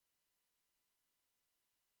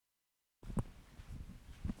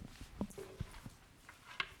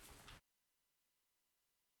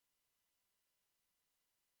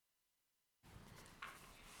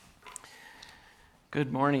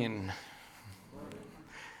Good morning.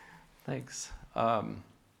 Thanks. I'd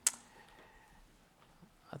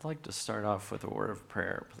like to start off with a word of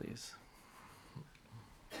prayer, please.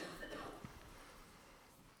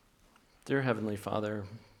 Dear Heavenly Father,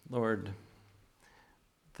 Lord,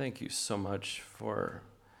 thank you so much for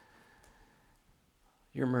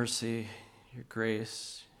your mercy, your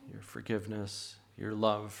grace, your forgiveness, your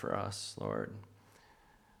love for us, Lord.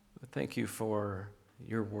 Thank you for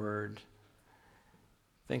your word.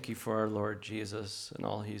 Thank you for our Lord Jesus and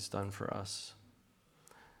all he's done for us.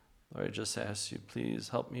 Lord, I just ask you, please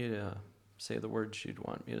help me to say the words you'd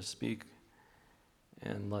want me to speak,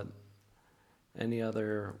 and let any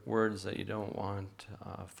other words that you don't want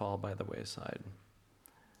fall by the wayside.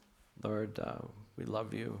 Lord, we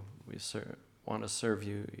love you. We want to serve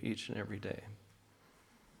you each and every day.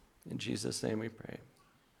 In Jesus' name we pray.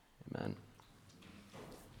 Amen.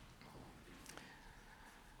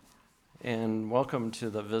 And welcome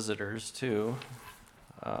to the visitors, too.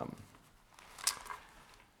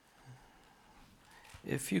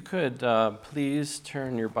 If you could please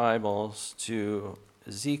turn your Bibles to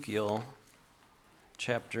Ezekiel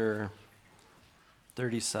chapter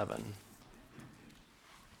 37.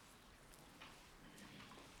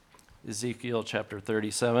 Ezekiel chapter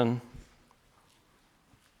 37.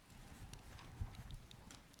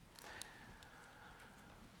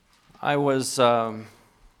 I was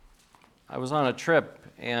on a trip,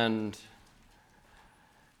 and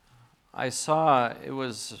I saw, it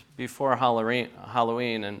was before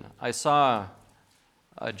Halloween, and I saw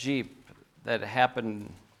a Jeep that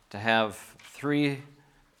happened to have 3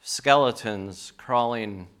 skeletons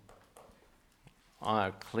crawling,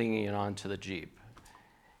 clinging onto the Jeep.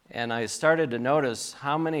 And I started to notice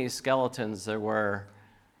how many skeletons there were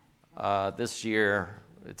this year.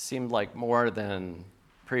 It seemed like more than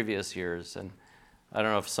previous years, and I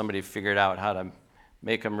don't know if somebody figured out how to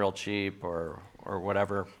make them real cheap or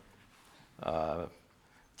whatever,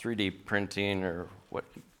 3D printing or what,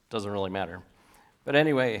 doesn't really matter. But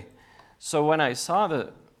anyway, so when I saw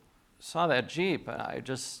that Jeep, I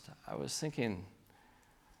was thinking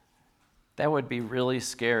that would be really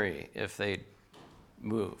scary if they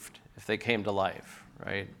moved, if they came to life,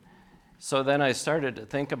 right? So then I started to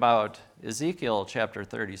think about Ezekiel chapter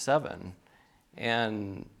 37,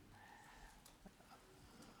 and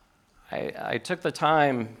I took the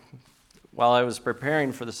time while I was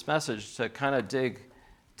preparing for this message to kind of dig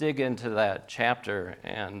into that chapter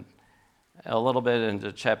and a little bit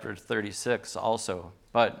into chapter 36 also.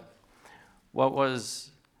 But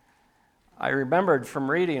I remembered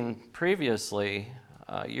from reading previously,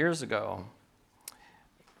 years ago,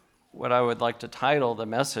 what I would like to title the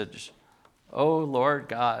message, "O Lord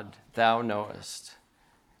God, Thou Knowest."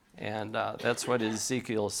 And that's what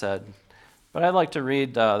Ezekiel said. But I'd like to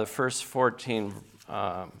read the first 14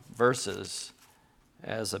 verses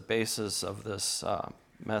as a basis of this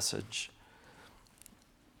message.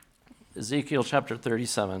 Ezekiel chapter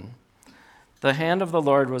 37. The hand of the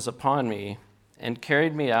Lord was upon me, and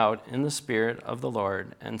carried me out in the spirit of the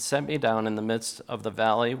Lord, and set me down in the midst of the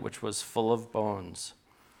valley which was full of bones,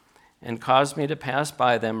 and caused me to pass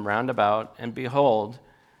by them round about, and behold,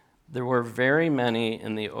 there were very many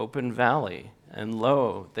in the open valley, and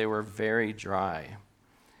lo, they were very dry.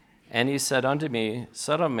 And he said unto me,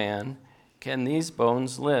 Son of man, can these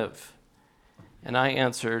bones live? And I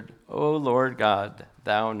answered, O Lord God,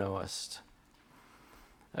 thou knowest.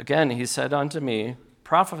 Again he said unto me,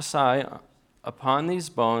 Prophesy upon these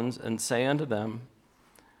bones, and say unto them,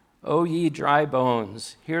 O ye dry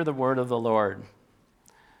bones, hear the word of the Lord.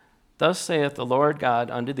 Thus saith the Lord God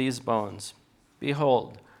unto these bones,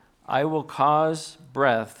 Behold, I will cause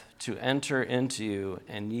breath to enter into you,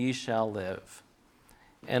 and ye shall live.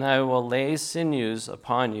 And I will lay sinews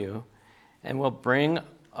upon you, and will bring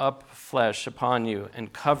up flesh upon you,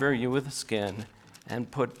 and cover you with skin,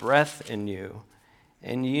 and put breath in you,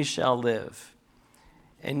 and ye shall live.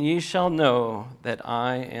 And ye shall know that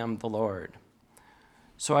I am the Lord.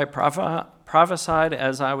 So I prophesied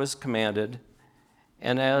as I was commanded,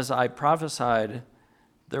 and as I prophesied,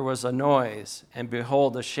 there was a noise, and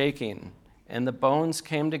behold, a shaking, and the bones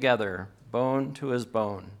came together, bone to his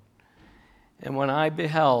bone. And when I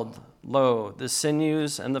beheld, lo, the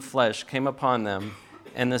sinews and the flesh came upon them,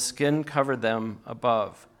 and the skin covered them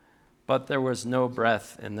above, but there was no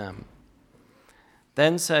breath in them.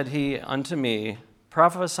 Then said he unto me,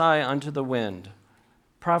 Prophesy unto the wind,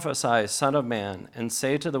 prophesy, Son of man, and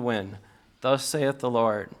say to the wind, Thus saith the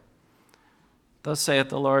Lord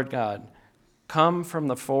God, Come from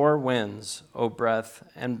the 4 winds, O breath,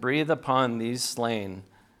 and breathe upon these slain,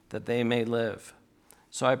 that they may live.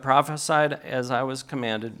 So I prophesied as I was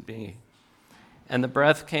commanded me. And the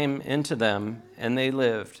breath came into them, and they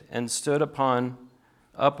lived, and stood up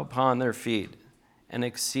upon their feet, an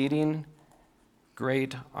exceeding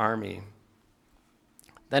great army.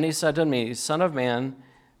 Then he said to me, Son of man,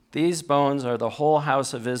 these bones are the whole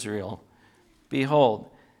house of Israel. Behold,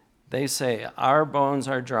 they say, Our bones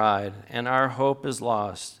are dried, and our hope is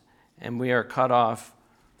lost, and we are cut off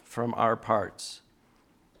from our parts.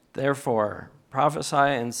 Therefore, prophesy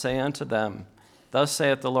and say unto them, Thus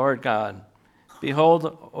saith the Lord God,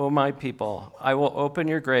 Behold, O my people, I will open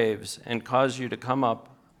your graves and cause you to come up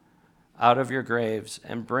out of your graves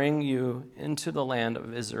and bring you into the land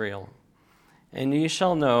of Israel. And ye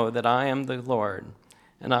shall know that I am the Lord,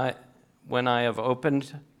 and when I have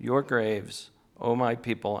opened your graves, O my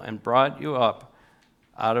people, and brought you up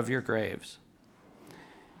out of your graves,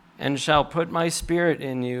 and shall put my spirit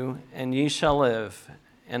in you, and ye shall live,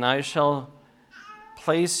 and I shall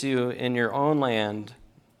place you in your own land.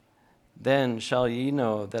 Then shall ye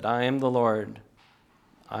know that I am the Lord.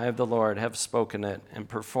 I, the Lord, have spoken it and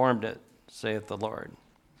performed it, saith the Lord.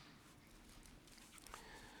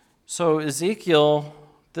 So Ezekiel,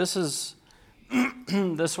 this was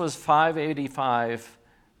 585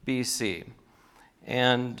 BC.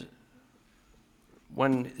 And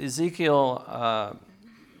when Ezekiel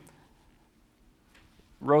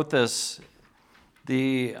wrote this,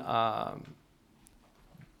 the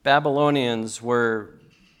Babylonians were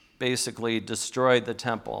basically destroyed the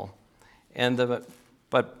temple.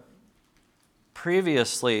 But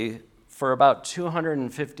previously, for about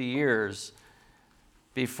 250 years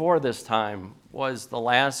before this time, was the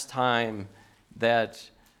last time that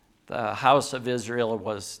the house of Israel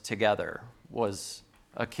was together, was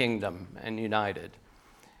a kingdom and united.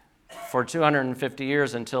 For 250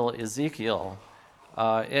 years until Ezekiel,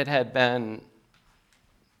 it had been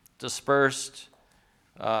dispersed.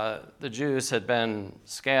 The Jews had been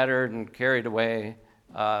scattered and carried away,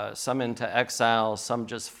 some into exile, some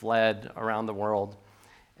just fled around the world.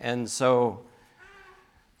 And so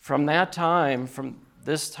from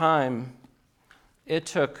this time, it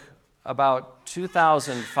took about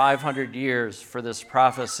 2,500 years for this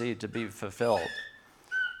prophecy to be fulfilled.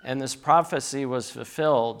 And this prophecy was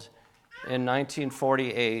fulfilled in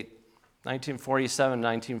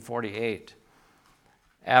 1948,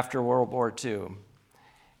 after World War II.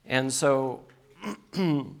 And so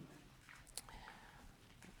the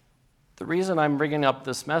reason I'm bringing up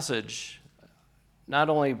this message, not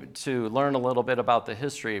only to learn a little bit about the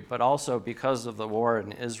history, but also because of the war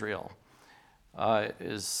in Israel,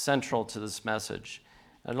 is central to this message.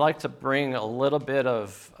 I'd like to bring a little bit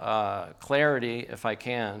of clarity, if I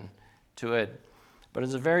can, to it, but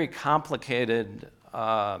it's a very complicated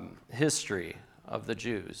history of the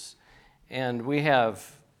Jews. And we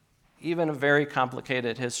have even a very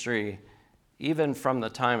complicated history, even from the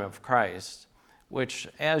time of Christ, which,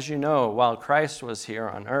 as you know, while Christ was here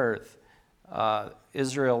on earth,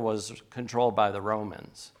 Israel was controlled by the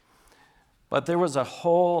Romans. But there was a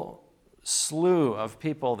whole slew of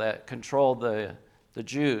people that controlled the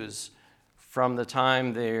Jews from the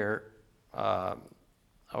time of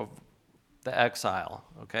the exile,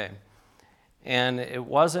 okay? And it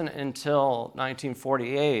wasn't until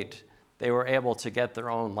 1948 they were able to get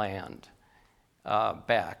their own land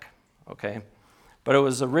back, okay? But it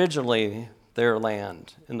was originally their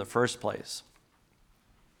land in the first place.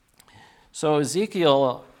 So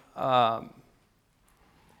Ezekiel,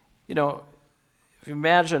 if you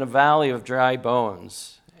imagine a valley of dry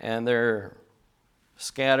bones, and they're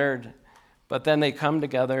scattered, but then they come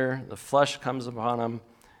together, the flesh comes upon them,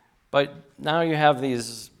 but now you have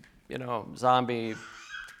these, zombie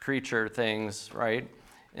creature things, right?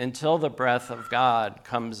 Until the breath of God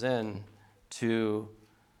comes in to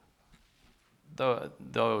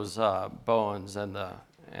those bones and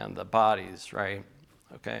the bodies, right?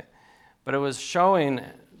 Okay. But it was showing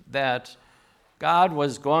that God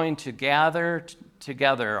was going to gather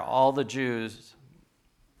together all the Jews,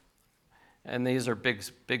 and these are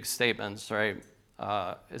big statements, right?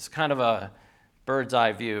 It's kind of a bird's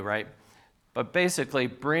eye view, right? But basically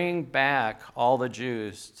bring back all the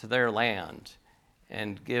Jews to their land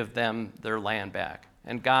and give them their land back.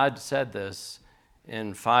 And God said this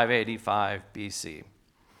in 585 BC.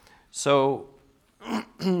 So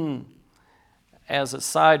as a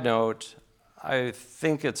side note, I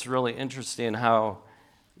think it's really interesting how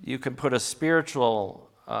you can put a spiritual,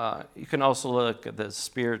 you can also look at this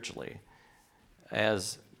spiritually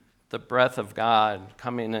as the breath of God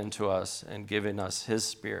coming into us and giving us his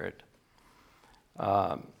spirit.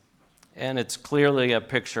 And it's clearly a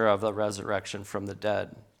picture of the resurrection from the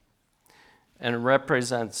dead. And it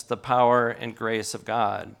represents the power and grace of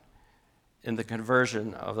God in the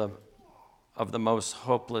conversion of of the most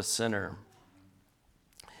hopeless sinner.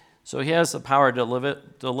 So he has the power to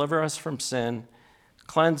deliver us from sin,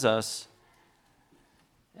 cleanse us,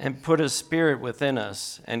 and put his Spirit within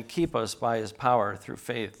us and keep us by his power through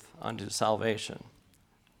faith unto salvation.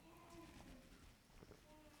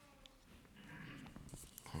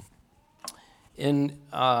 In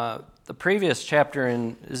the previous chapter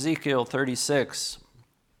in Ezekiel 36,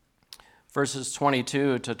 verses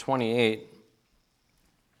 22 to 28,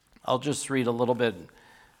 I'll just read a little bit.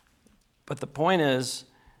 But the point is,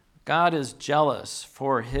 God is jealous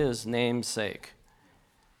for his name's sake.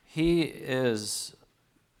 He is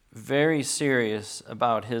very serious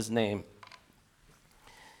about his name.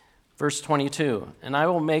 Verse 22, and I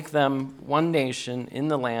will make them one nation in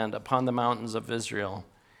the land upon the mountains of Israel.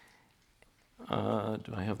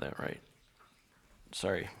 Do I have that right?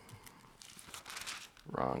 Sorry.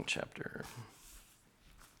 Wrong chapter.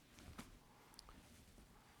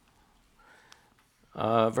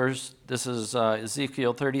 This is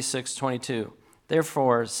Ezekiel 36:22.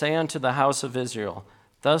 Therefore, say unto the house of Israel,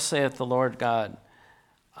 thus saith the Lord God,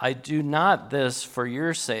 I do not this for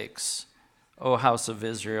your sakes, O house of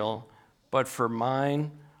Israel, but for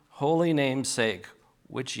mine holy name's sake,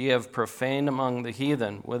 which ye have profaned among the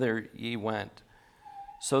heathen, whither ye went.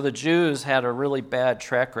 So the Jews had a really bad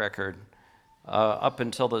track record up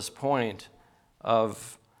until this point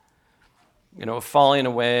of, falling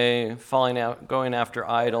away, falling out, going after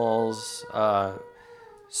idols.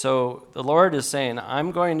 So the Lord is saying,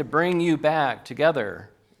 I'm going to bring you back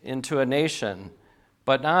together into a nation,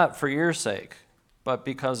 but not for your sake, but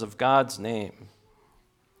because of God's name.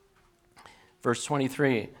 Verse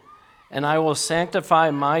 23, and I will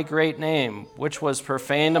sanctify my great name, which was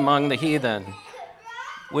profaned among the heathen,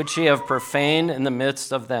 which ye have profaned in the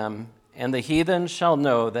midst of them, and the heathen shall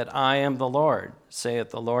know that I am the Lord,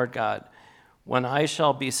 saith the Lord God, when I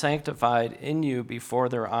shall be sanctified in you before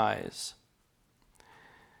their eyes.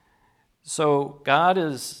 So God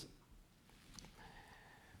is,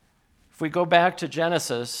 if we go back to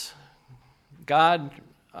Genesis, God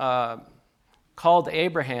called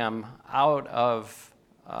Abraham out of,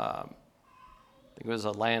 I think it was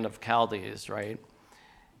a land of Chaldees, right?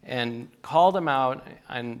 And called him out,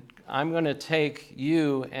 and I'm going to take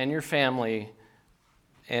you and your family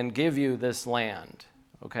and give you this land,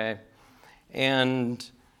 okay? And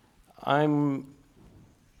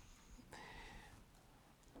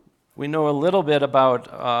we know a little bit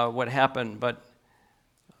about what happened, but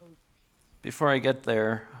before I get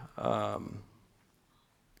there,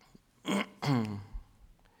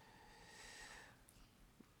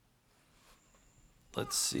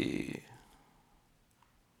 let's see.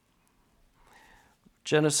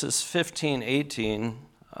 Genesis 15:18,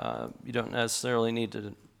 you don't necessarily need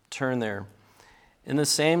to turn there. In the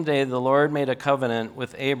same day the Lord made a covenant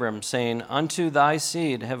with Abram, saying, unto thy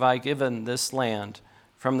seed have I given this land,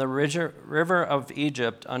 from the river of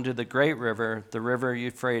Egypt unto the great river, the river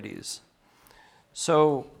Euphrates.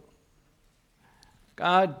 So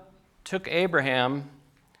God took Abraham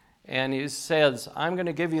and he says, I'm going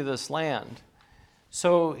to give you this land.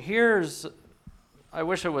 So I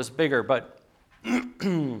wish it was bigger, but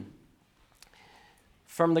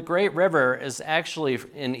from the great river is actually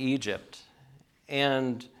in Egypt.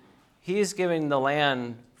 And he's giving the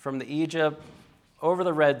land from the Egypt over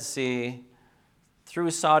the Red Sea,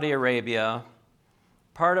 through Saudi Arabia,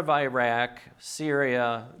 part of Iraq,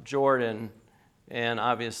 Syria, Jordan, and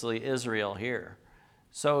obviously Israel here.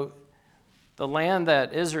 So the land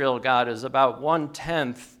that Israel got is about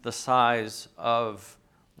 1/10 the size of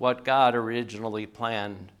what God originally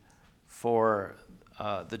planned for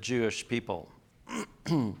the Jewish people.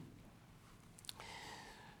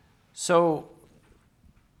 So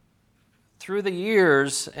through the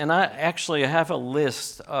years, and I actually have a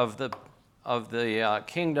list of the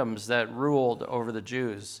kingdoms that ruled over the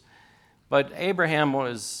Jews, but Abraham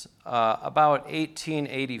was about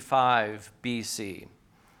 1885 BC.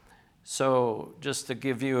 So just to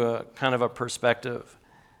give you a kind of a perspective.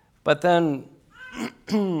 But then,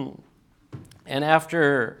 and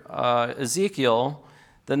after Ezekiel,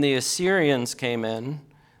 then the Assyrians came in,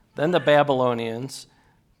 then the Babylonians,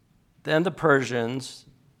 then the Persians,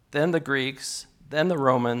 then the Greeks, then the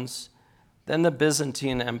Romans, then the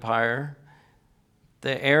Byzantine Empire,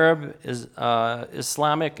 the Arab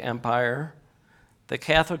Islamic Empire, the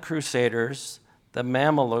Catholic Crusaders, the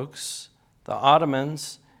Mamelukes, the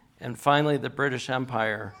Ottomans, and finally the British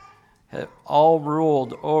Empire have all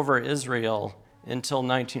ruled over Israel until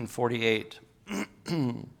 1948.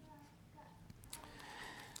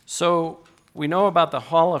 So we know about the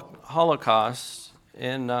Holocaust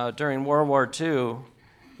during World War II.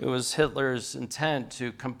 it was Hitler's intent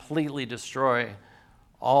to completely destroy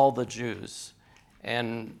all the Jews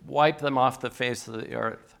and wipe them off the face of the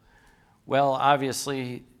earth. Well,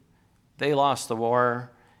 obviously, they lost the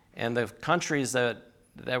war, and the countries that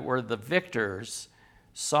were the victors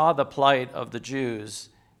saw the plight of the Jews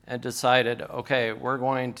and decided, okay, we're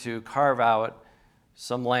going to carve out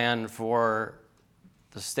some land for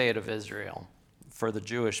the state of Israel, for the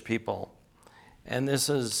Jewish people. And this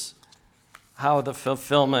is how the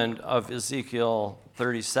fulfillment of Ezekiel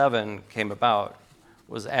 37 came about,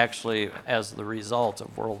 was actually as the result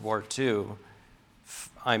of World War II.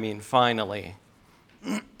 Finally.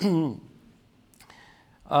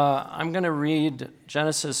 I'm going to read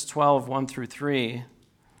Genesis 12, 1 through 3,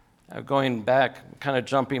 going back, kind of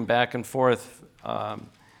jumping back and forth,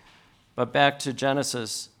 but back to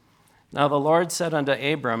Genesis. Now the Lord said unto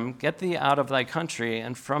Abram, Get thee out of thy country,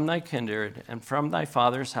 and from thy kindred, and from thy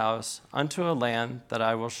father's house, unto a land that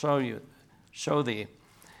I will show thee.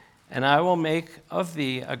 And I will make of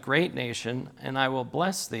thee a great nation, and I will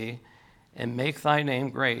bless thee, and make thy name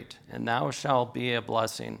great, and thou shalt be a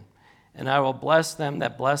blessing. And I will bless them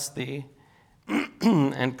that bless thee,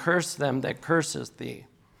 and curse them that curseth thee.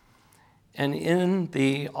 And in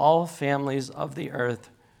thee all families of the earth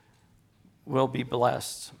will be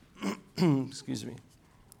blessed. Excuse me.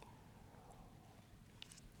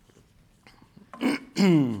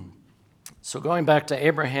 So going back to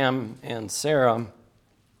Abraham and Sarah,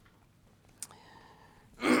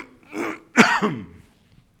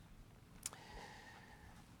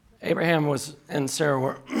 Abraham and Sarah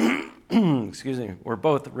were, were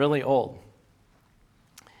both really old.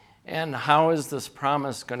 And how is this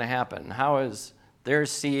promise going to happen? How is their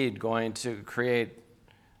seed going to create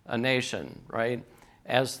a nation, right?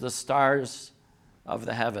 As the stars of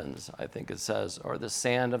the heavens, I think it says, or the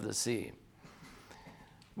sand of the sea.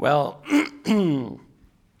 Well,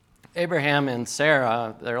 Abraham and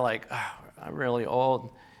Sarah, they're like, oh, I'm really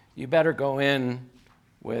old. You better go in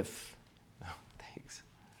with,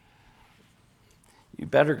 you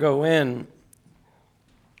better go in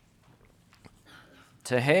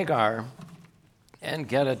to Hagar and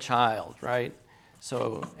get a child, right?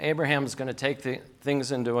 So Abraham's going to take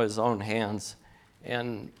things into his own hands.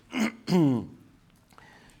 And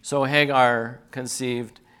so Hagar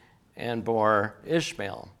conceived and bore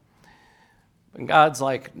Ishmael. And God's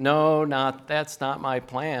like, no, that's not my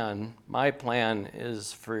plan. My plan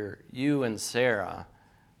is for you and Sarah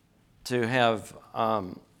to have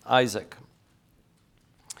Isaac.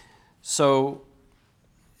 So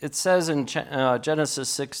it says in Genesis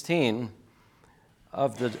 16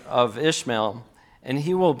 of Ishmael, and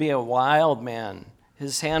he will be a wild man.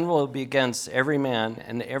 His hand will be against every man,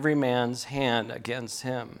 and every man's hand against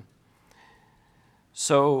him.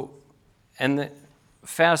 So,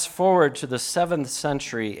 fast forward to the 7th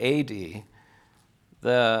century AD,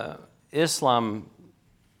 the Islam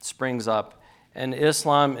springs up, and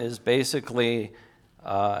Islam is basically,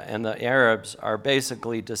 and the Arabs are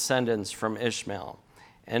basically descendants from Ishmael.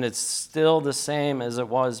 And it's still the same as it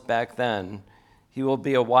was back then. He will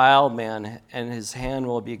be a wild man, and his hand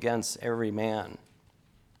will be against every man.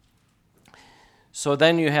 So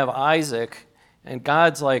then you have Isaac, and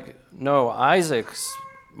God's like, no, Isaac's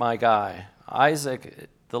my guy. Isaac,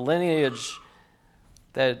 the lineage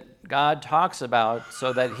that God talks about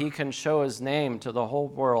so that he can show his name to the whole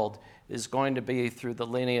world is going to be through the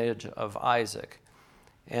lineage of Isaac.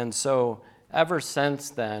 And so ever since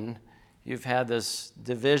then, you've had this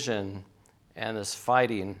division and this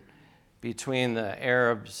fighting between the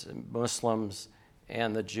Arabs, Muslims,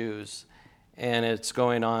 and the Jews. And it's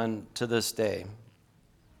going on to this day.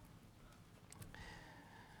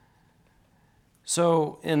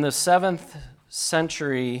 So in the 7th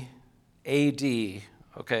century AD,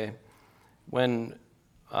 okay, when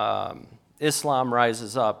Islam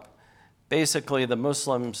rises up, basically the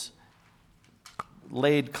Muslims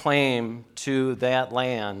laid claim to that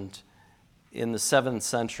land in the 7th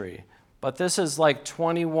century. But this is like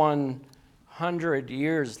 2,100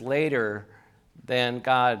 years later than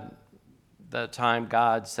the time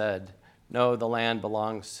God said, no, the land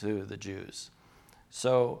belongs to the Jews.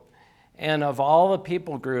 So, and of all the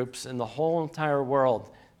people groups in the whole entire world,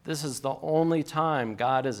 this is the only time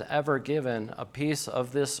God has ever given a piece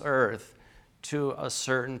of this earth to a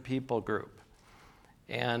certain people group.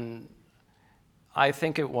 And I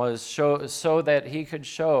think it was so that he could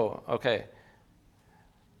show, okay,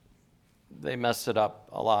 they messed it up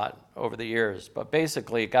a lot over the years, but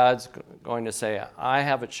basically God's going to say, I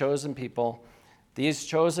have a chosen people. These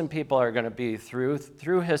chosen people are going to be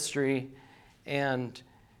through history, and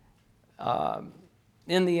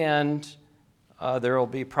in the end, there will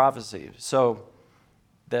be prophecy. So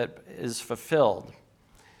that is fulfilled.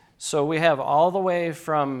 So we have all the way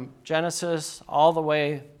from Genesis all the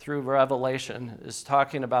way through Revelation is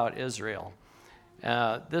talking about Israel.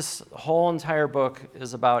 This whole entire book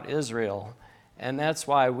is about Israel, and that's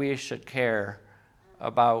why we should care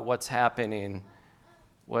about what's happening,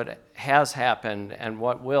 what has happened, and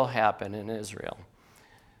what will happen in Israel.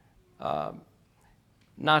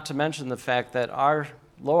 Not to mention the fact that our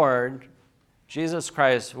Lord, Jesus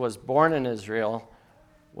Christ, was born in Israel,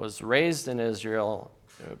 was raised in Israel,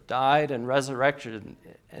 died and resurrected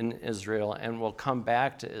in Israel, and will come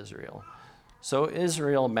back to Israel. So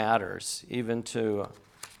Israel matters, even to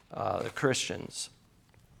the Christians.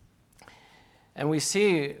 And we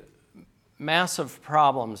see massive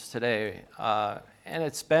problems today, and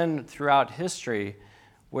it's been throughout history,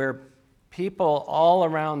 where people all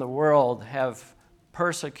around the world have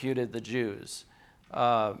persecuted the Jews.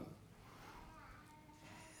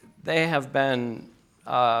 They have been,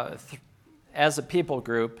 as a people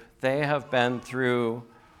group, they have been through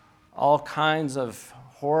all kinds of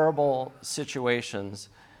horrible situations.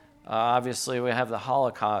 Obviously, we have the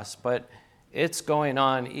Holocaust, but it's going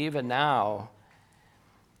on even now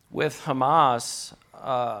with Hamas.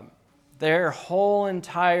 Their whole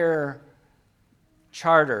entire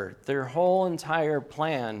charter, their whole entire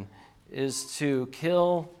plan is to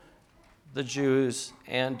kill the Jews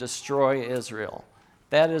and destroy Israel.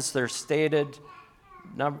 That is their stated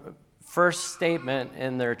first statement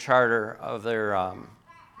in their charter of their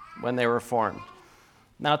when they were formed.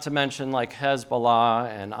 Not to mention like Hezbollah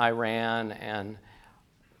and Iran, and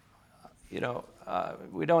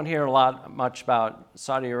we don't hear much about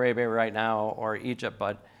Saudi Arabia right now or Egypt,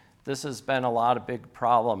 but this has been a lot of big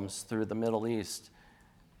problems through the Middle East,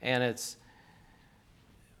 and it's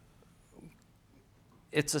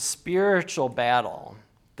a spiritual battle.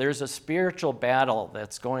 There's a spiritual battle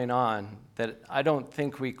that's going on that I don't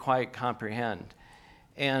think we quite comprehend.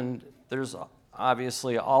 And there's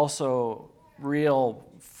obviously also real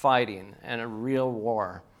fighting and a real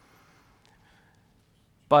war.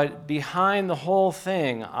 But behind the whole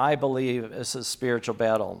thing, I believe, is a spiritual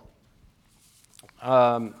battle.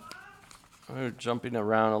 I'm jumping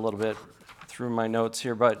around a little bit through my notes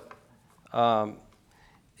here, but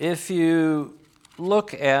if you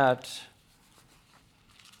look at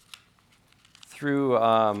through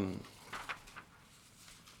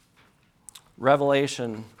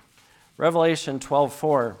Revelation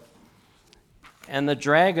 12:4, and the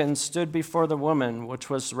dragon stood before the woman, which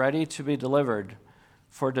was ready to be delivered,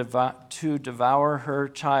 to devour her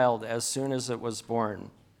child as soon as it was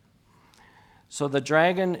born. So the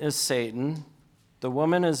dragon is Satan, the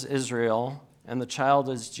woman is Israel, and the child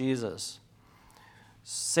is Jesus.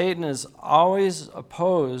 Satan is always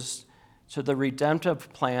opposed to the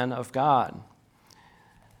redemptive plan of God.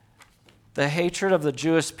 The hatred of the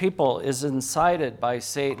Jewish people is incited by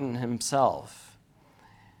Satan himself.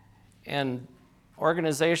 And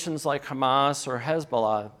organizations like Hamas or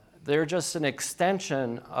Hezbollah, they're just an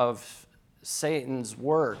extension of Satan's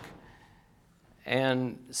work.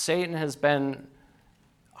 And Satan has been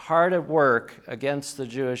hard at work against the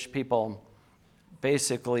Jewish people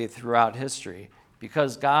basically throughout history,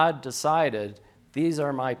 because God decided, these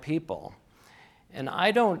are my people. And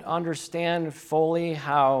I don't understand fully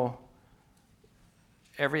how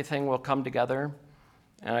everything will come together.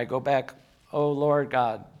 And I go back, oh Lord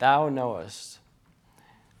God, thou knowest.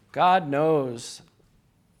 God knows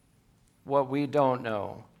what we don't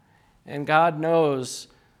know. And God knows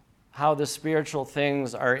how the spiritual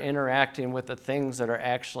things are interacting with the things that are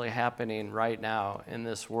actually happening right now in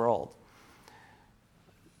this world.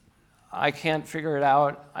 I can't figure it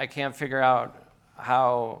out. I can't figure out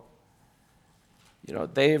how,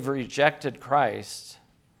 they've rejected Christ.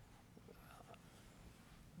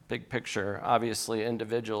 Big picture, obviously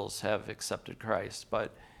individuals have accepted Christ,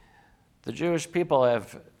 but the Jewish people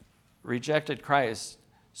have rejected Christ.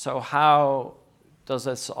 So how does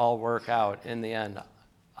this all work out in the end?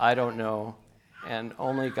 I don't know, and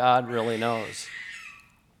only God really knows.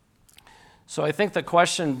 So I think the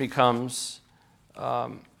question becomes,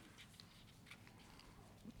 one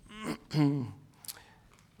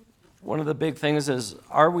of the big things is,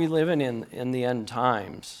 are we living in the end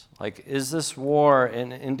times? Like, is this war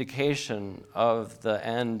an indication of the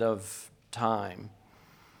end of time?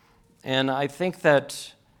 And I think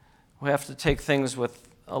that we have to take things with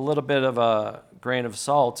a little bit of a grain of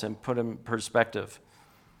salt and put them in perspective.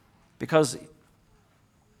 Because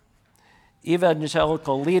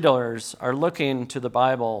evangelical leaders are looking to the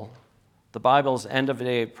Bible's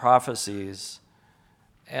end-of-day prophecies,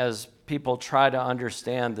 as people try to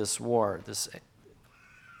understand this war, this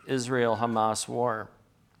Israel-Hamas war.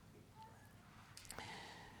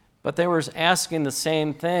 But they were asking the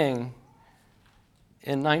same thing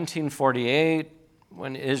in 1948,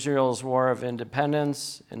 when Israel's War of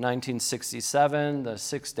Independence, in 1967, the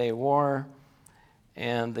Six-Day War,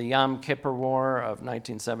 and the Yom Kippur War of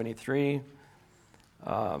 1973.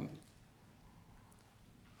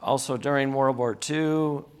 Also during World War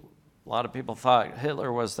II, a lot of people thought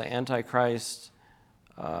Hitler was the Antichrist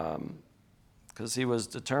because he was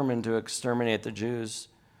determined to exterminate the Jews.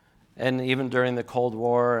 And even during the Cold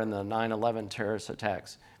War and the 9/11 terrorist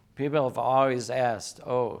attacks, people have always asked,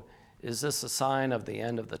 oh, is this a sign of the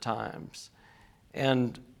end of the times?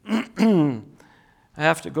 And I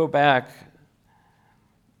have to go back.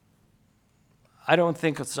 I don't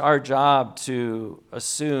think it's our job to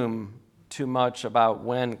assume too much about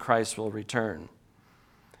when Christ will return,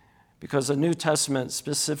 because the New Testament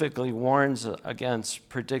specifically warns against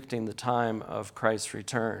predicting the time of Christ's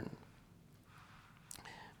return.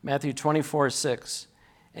 Matthew 24:6,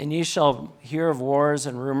 and ye shall hear of wars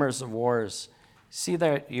and rumors of wars. See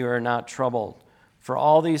that you are not troubled, for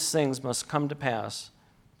all these things must come to pass,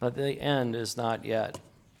 but the end is not yet.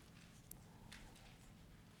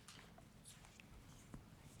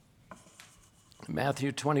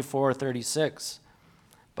 Matthew 24:36,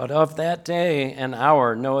 but of that day and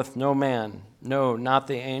hour knoweth no man, no, not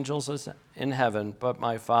the angels in heaven, but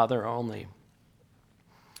my Father only.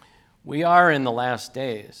 We are in the last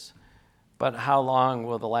days, but how long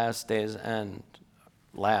will the last days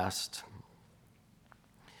last?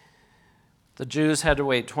 The Jews had to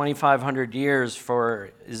wait 2,500 years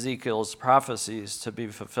for Ezekiel's prophecies to be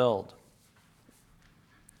fulfilled.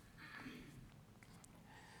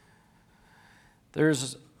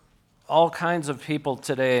 There's all kinds of people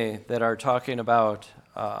today that are talking about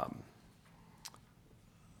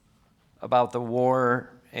the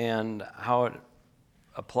war and how it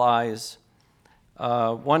applies.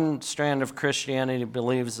 One strand of Christianity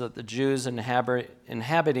believes that the Jews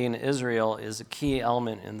inhabiting Israel is a key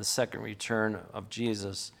element in the second return of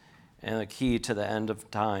Jesus and a key to the end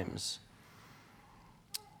of times.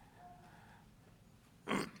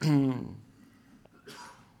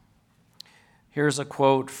 Here's a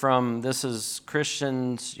quote from, this is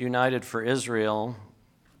Christians United for Israel,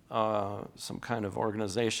 some kind of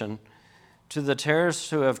organization. To the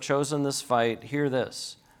terrorists who have chosen this fight, hear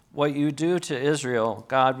this. What you do to Israel,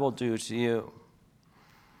 God will do to you.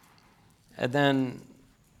 And then,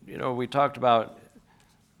 we talked about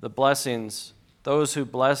the blessings. Those who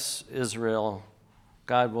bless Israel,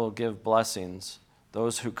 God will give blessings.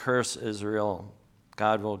 Those who curse Israel,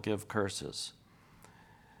 God will give curses.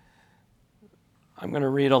 I'm going to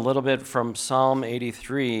read a little bit from Psalm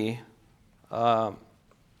 83.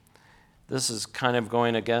 This is kind of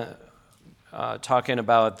going again, talking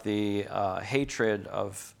about the hatred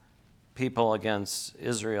of people against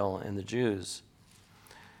Israel and the Jews.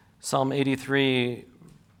 Psalm 83,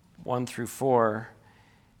 1-4.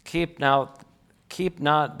 Keep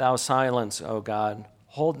not thou silence, O God.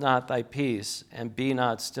 Hold not thy peace, and be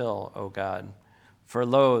not still, O God. For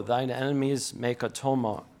lo, thine enemies make a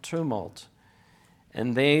tumult,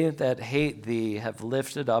 and they that hate thee have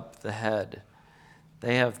lifted up the head.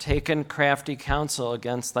 They have taken crafty counsel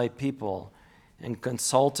against thy people, and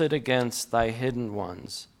consulted against thy hidden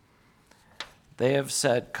ones. They have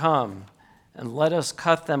said, come, and let us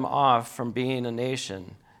cut them off from being a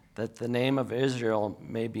nation, that the name of Israel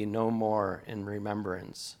may be no more in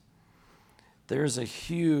remembrance. There's a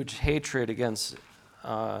huge hatred against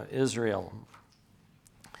Israel.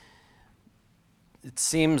 It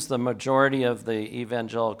seems the majority of the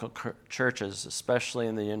evangelical churches, especially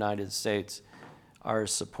in the United States, are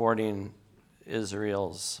supporting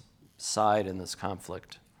Israel's side in this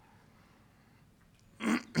conflict.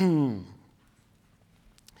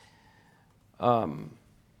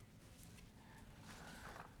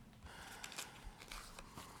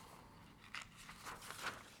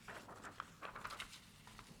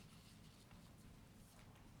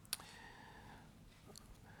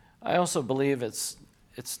 I also believe it's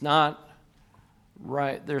not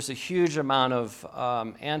right. There's a huge amount of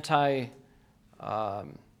anti-Jewish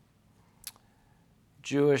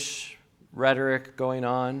rhetoric going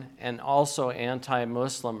on, and also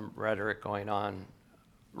anti-Muslim rhetoric going on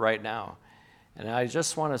right now. And I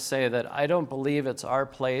just want to say that I don't believe it's our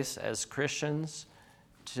place as Christians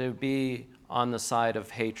to be on the side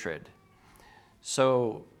of hatred.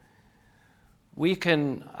 So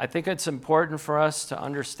I think it's important for us to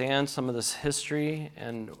understand some of this history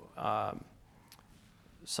and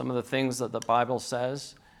some of the things that the Bible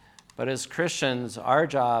says. But as Christians, our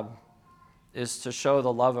job is to show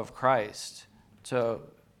the love of Christ to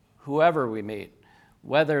whoever we meet,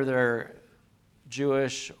 whether they're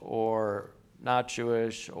Jewish or not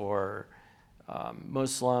Jewish or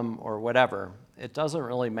Muslim or whatever. It doesn't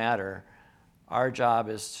really matter. Our job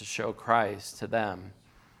is to show Christ to them.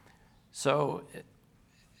 So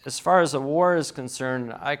as far as the war is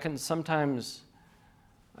concerned, I try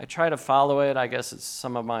to follow it. I guess it's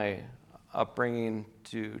some of my upbringing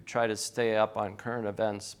to try to stay up on current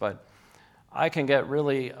events, but I can get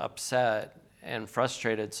really upset and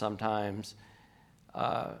frustrated sometimes.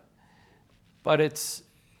 But it's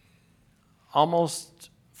almost,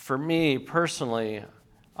 for me personally,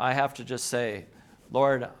 I have to just say,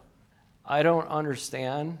 Lord, I don't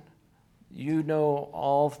understand. You know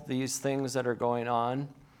all these things that are going on,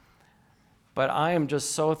 but I am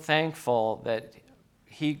just so thankful that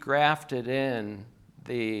he grafted in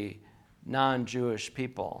the non-Jewish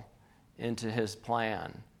people into his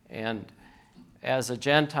plan. And as a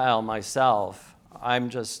Gentile myself, I'm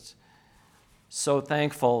just so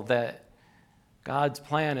thankful that God's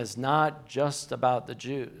plan is not just about the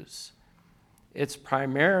Jews. It's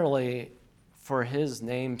primarily for his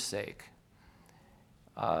namesake.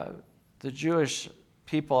 The Jewish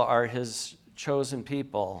people are his chosen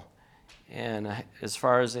people, and as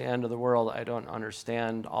far as the end of the world, I don't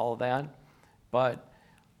understand all of that. But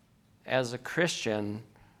as a Christian,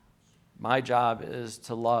 my job is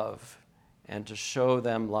to love and to show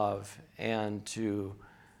them love and to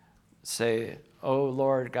say, "Oh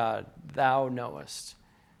Lord God, thou knowest."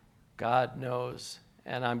 God knows,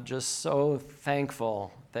 and I'm just so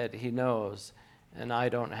thankful that he knows, and I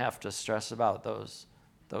don't have to stress about those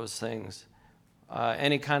things.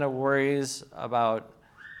 Any kind of worries about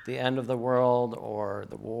the end of the world or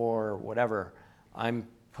the war or whatever, I'm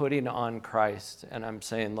putting on Christ, and I'm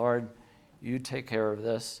saying, Lord, you take care of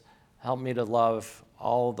this. Help me to love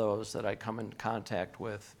all those that I come in contact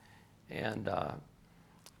with, and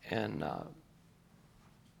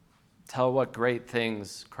tell what great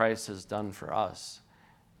things Christ has done for us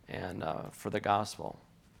and for the gospel.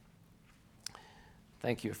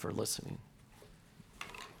 Thank you for listening.